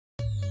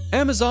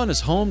Amazon is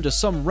home to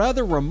some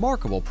rather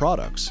remarkable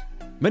products.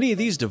 Many of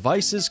these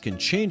devices can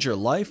change your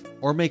life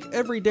or make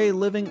everyday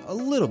living a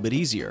little bit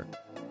easier.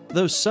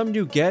 Though some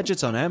new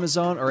gadgets on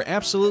Amazon are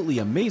absolutely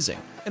amazing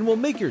and will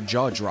make your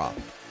jaw drop.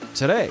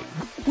 Today,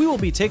 we will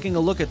be taking a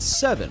look at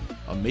 7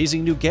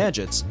 amazing new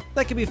gadgets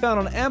that can be found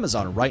on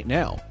Amazon right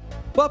now.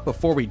 But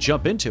before we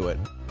jump into it,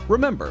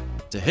 remember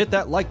to hit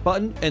that like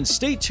button and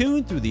stay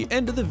tuned through the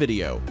end of the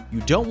video. You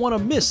don't want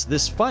to miss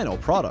this final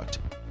product.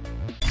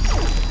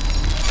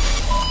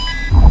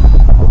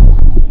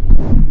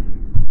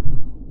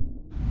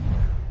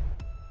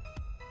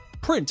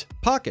 Print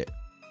Pocket.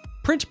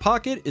 Print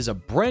Pocket is a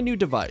brand new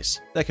device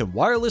that can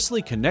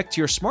wirelessly connect to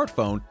your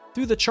smartphone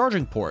through the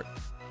charging port.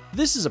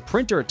 This is a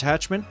printer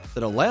attachment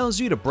that allows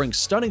you to bring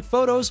stunning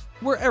photos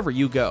wherever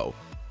you go,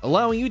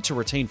 allowing you to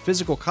retain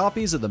physical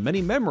copies of the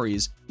many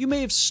memories you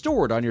may have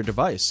stored on your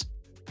device.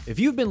 If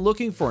you've been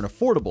looking for an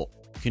affordable,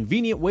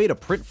 convenient way to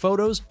print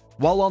photos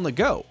while on the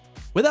go,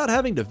 without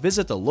having to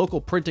visit the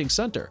local printing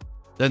center,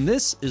 then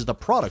this is the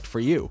product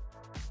for you.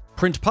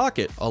 Print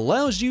Pocket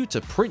allows you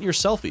to print your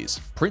selfies,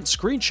 print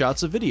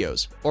screenshots of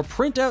videos, or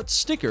print out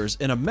stickers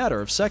in a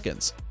matter of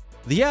seconds.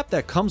 The app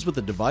that comes with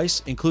the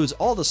device includes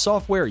all the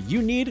software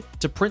you need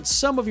to print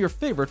some of your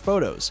favorite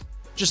photos.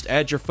 Just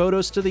add your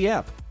photos to the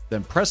app,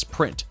 then press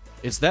print.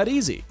 It's that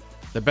easy.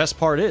 The best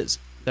part is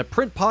that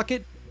Print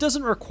Pocket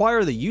doesn't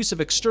require the use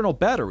of external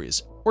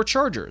batteries or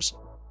chargers,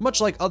 much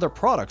like other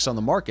products on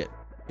the market.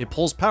 It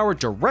pulls power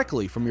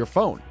directly from your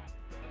phone.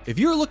 If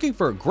you're looking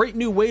for a great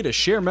new way to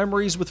share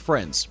memories with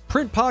friends,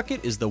 Print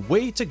Pocket is the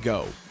way to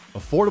go.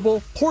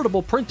 Affordable,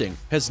 portable printing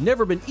has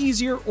never been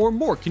easier or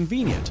more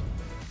convenient.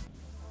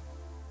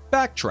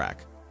 Backtrack.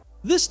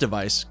 This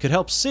device could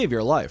help save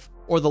your life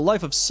or the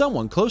life of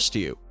someone close to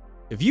you.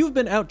 If you've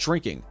been out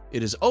drinking,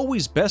 it is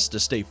always best to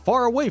stay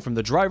far away from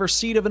the driver's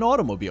seat of an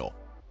automobile.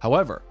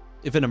 However,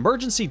 if an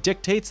emergency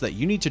dictates that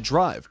you need to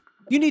drive,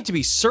 you need to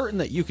be certain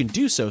that you can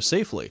do so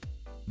safely.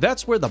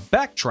 That's where the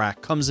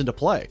Backtrack comes into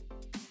play.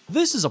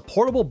 This is a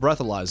portable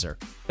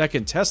breathalyzer that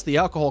can test the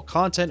alcohol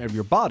content of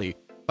your body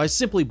by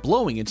simply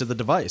blowing into the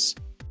device.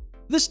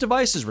 This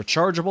device is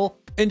rechargeable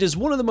and is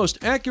one of the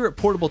most accurate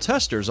portable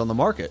testers on the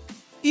market.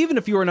 Even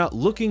if you are not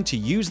looking to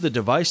use the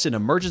device in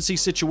emergency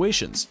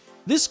situations,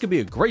 this could be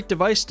a great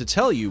device to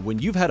tell you when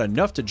you've had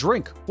enough to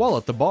drink while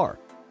at the bar.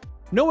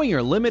 Knowing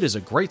your limit is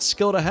a great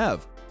skill to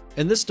have,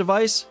 and this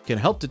device can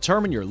help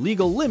determine your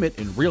legal limit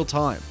in real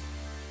time.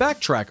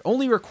 Backtrack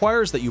only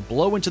requires that you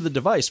blow into the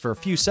device for a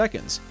few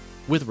seconds,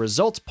 with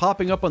results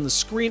popping up on the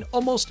screen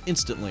almost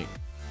instantly.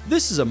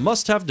 This is a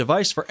must-have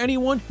device for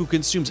anyone who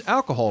consumes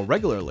alcohol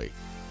regularly.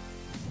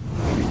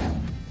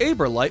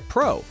 AberLite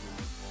Pro.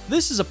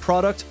 This is a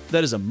product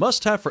that is a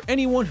must-have for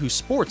anyone who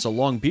sports a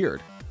long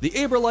beard. The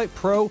AberLite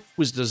Pro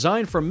was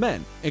designed for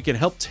men and can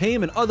help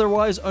tame an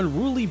otherwise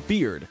unruly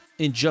beard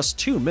in just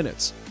 2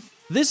 minutes.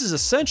 This is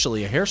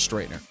essentially a hair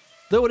straightener,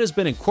 though it has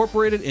been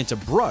incorporated into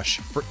brush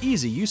for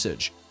easy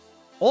usage.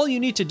 All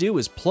you need to do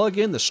is plug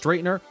in the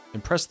straightener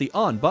and press the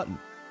on button.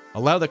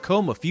 Allow the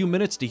comb a few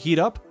minutes to heat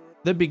up,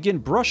 then begin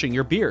brushing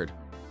your beard.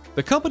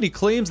 The company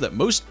claims that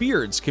most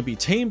beards can be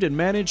tamed and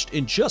managed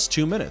in just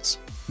 2 minutes,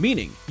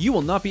 meaning you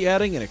will not be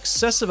adding an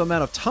excessive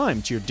amount of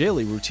time to your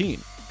daily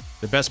routine.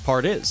 The best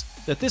part is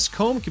that this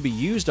comb can be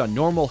used on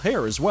normal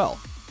hair as well,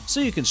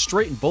 so you can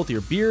straighten both your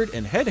beard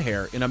and head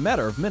hair in a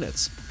matter of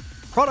minutes.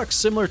 Products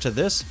similar to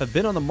this have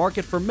been on the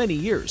market for many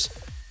years,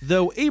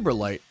 though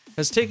AberLite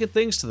has taken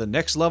things to the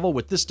next level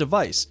with this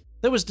device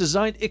that was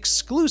designed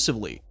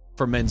exclusively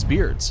for men's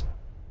beards.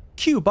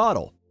 Q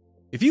Bottle.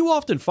 If you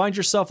often find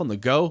yourself on the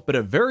go but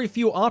have very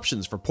few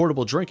options for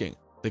portable drinking,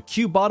 the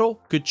Q Bottle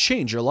could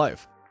change your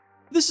life.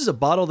 This is a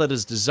bottle that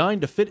is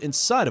designed to fit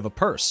inside of a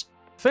purse,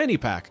 fanny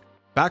pack,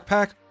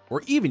 backpack,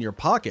 or even your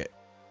pocket.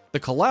 The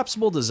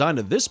collapsible design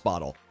of this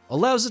bottle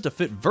allows it to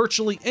fit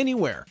virtually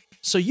anywhere,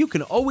 so you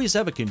can always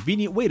have a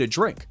convenient way to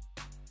drink.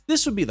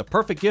 This would be the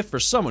perfect gift for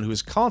someone who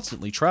is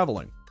constantly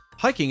traveling,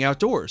 hiking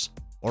outdoors,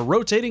 or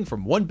rotating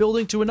from one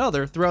building to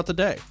another throughout the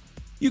day.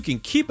 You can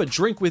keep a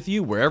drink with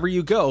you wherever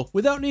you go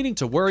without needing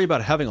to worry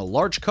about having a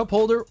large cup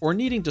holder or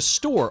needing to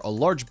store a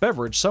large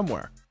beverage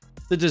somewhere.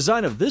 The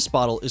design of this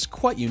bottle is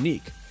quite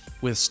unique,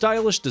 with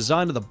stylish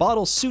design of the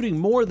bottle suiting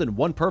more than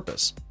one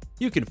purpose.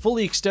 You can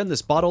fully extend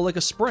this bottle like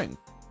a spring,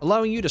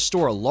 allowing you to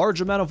store a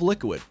large amount of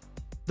liquid.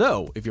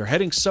 Though, if you're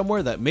heading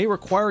somewhere that may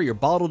require your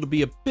bottle to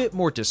be a bit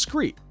more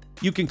discreet,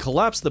 you can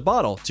collapse the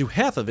bottle to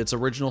half of its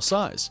original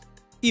size.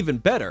 Even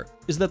better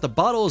is that the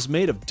bottle is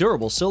made of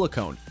durable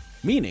silicone,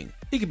 meaning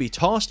it can be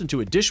tossed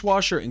into a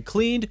dishwasher and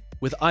cleaned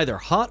with either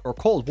hot or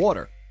cold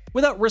water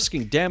without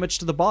risking damage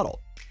to the bottle.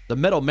 The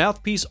metal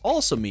mouthpiece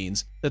also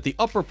means that the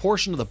upper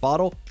portion of the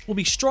bottle will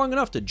be strong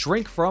enough to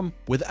drink from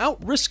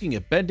without risking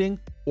it bending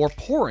or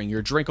pouring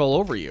your drink all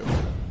over you.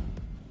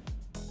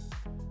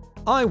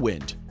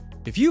 iWind.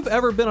 If you've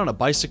ever been on a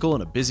bicycle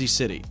in a busy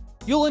city,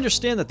 you'll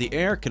understand that the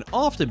air can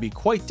often be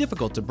quite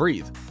difficult to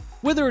breathe.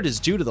 Whether it is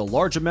due to the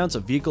large amounts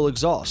of vehicle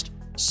exhaust,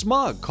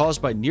 smog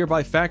caused by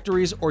nearby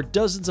factories, or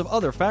dozens of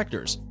other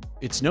factors,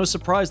 it's no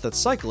surprise that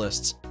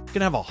cyclists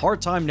can have a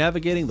hard time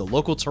navigating the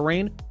local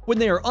terrain when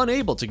they are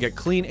unable to get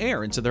clean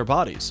air into their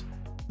bodies.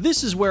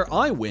 This is where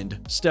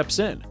iWind steps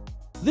in.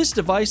 This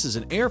device is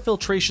an air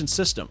filtration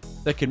system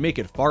that can make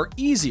it far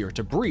easier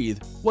to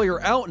breathe while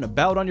you're out and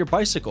about on your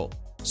bicycle,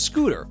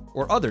 scooter,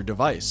 or other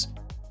device.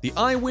 The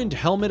iWind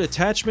helmet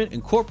attachment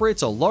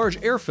incorporates a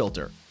large air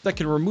filter that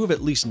can remove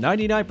at least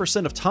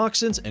 99% of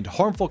toxins and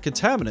harmful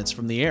contaminants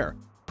from the air,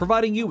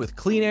 providing you with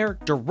clean air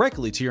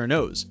directly to your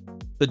nose.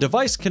 The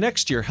device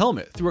connects to your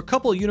helmet through a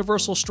couple of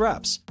universal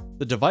straps.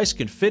 The device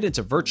can fit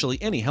into virtually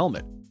any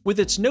helmet, with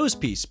its nose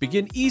piece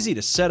being easy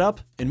to set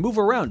up and move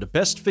around to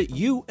best fit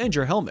you and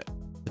your helmet.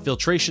 The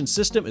filtration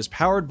system is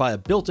powered by a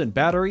built-in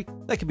battery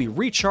that can be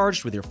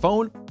recharged with your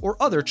phone or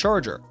other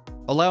charger,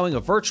 allowing a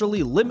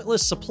virtually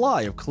limitless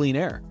supply of clean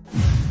air.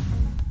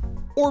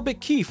 Orbit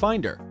Key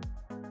Finder.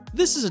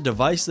 This is a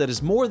device that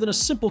is more than a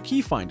simple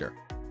key finder.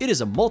 It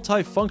is a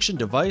multi-function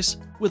device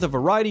with a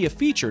variety of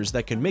features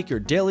that can make your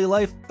daily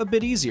life a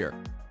bit easier.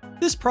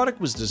 This product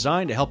was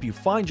designed to help you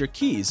find your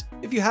keys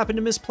if you happen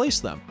to misplace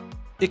them.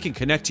 It can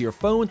connect to your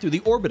phone through the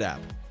Orbit app,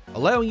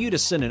 allowing you to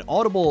send an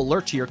audible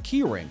alert to your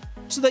key ring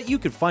so that you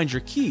can find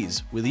your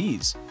keys with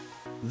ease.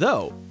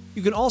 Though,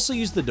 you can also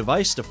use the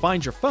device to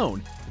find your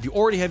phone if you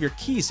already have your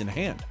keys in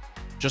hand.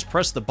 Just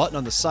press the button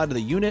on the side of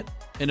the unit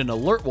and an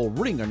alert will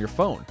ring on your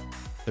phone.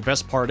 The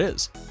best part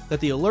is that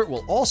the alert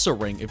will also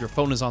ring if your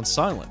phone is on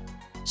silent,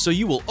 so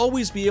you will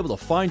always be able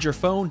to find your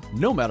phone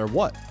no matter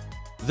what.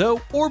 Though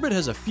Orbit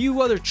has a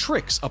few other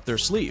tricks up their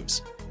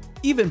sleeves.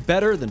 Even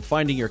better than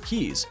finding your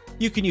keys,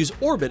 you can use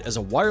Orbit as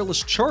a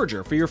wireless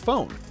charger for your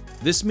phone.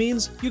 This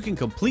means you can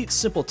complete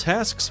simple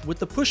tasks with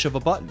the push of a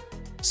button,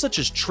 such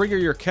as trigger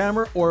your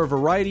camera or a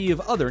variety of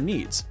other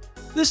needs.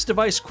 This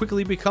device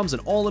quickly becomes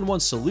an all-in-one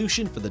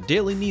solution for the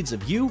daily needs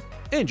of you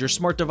and your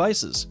smart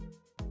devices.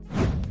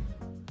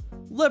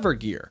 Lever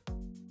Gear.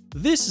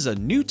 This is a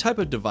new type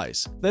of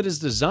device that is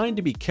designed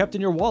to be kept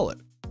in your wallet,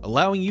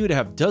 allowing you to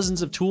have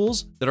dozens of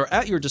tools that are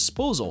at your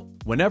disposal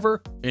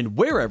whenever and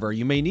wherever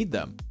you may need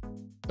them.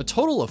 A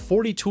total of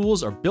 40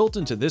 tools are built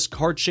into this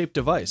card-shaped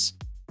device,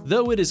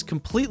 though it is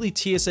completely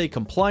TSA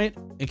compliant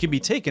and can be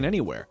taken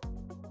anywhere.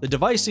 The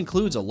device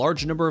includes a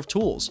large number of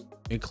tools,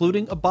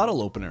 including a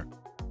bottle opener,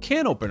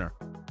 can opener,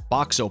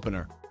 box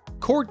opener,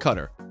 cord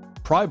cutter,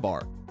 pry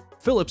bar,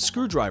 Phillips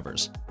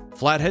screwdrivers,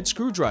 flathead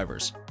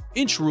screwdrivers,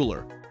 inch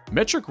ruler,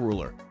 metric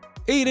ruler,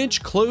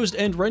 8-inch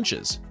closed-end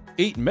wrenches,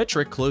 8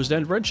 metric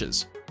closed-end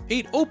wrenches,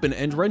 8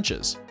 open-end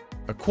wrenches,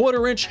 a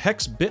 1/4-inch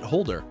hex bit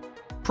holder,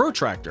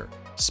 protractor,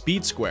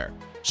 speed square,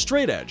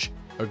 straight edge,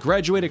 a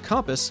graduated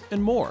compass,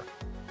 and more.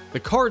 The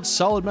card's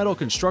solid metal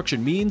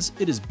construction means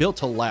it is built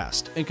to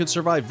last and can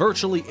survive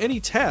virtually any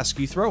task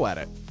you throw at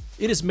it.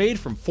 It is made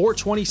from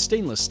 420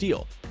 stainless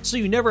steel, so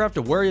you never have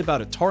to worry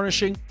about it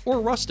tarnishing or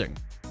rusting.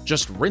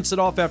 Just rinse it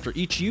off after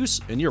each use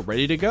and you're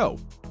ready to go.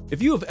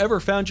 If you have ever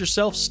found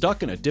yourself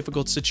stuck in a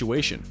difficult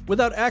situation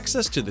without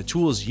access to the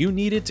tools you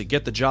needed to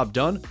get the job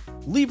done,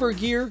 Lever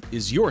Gear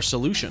is your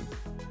solution.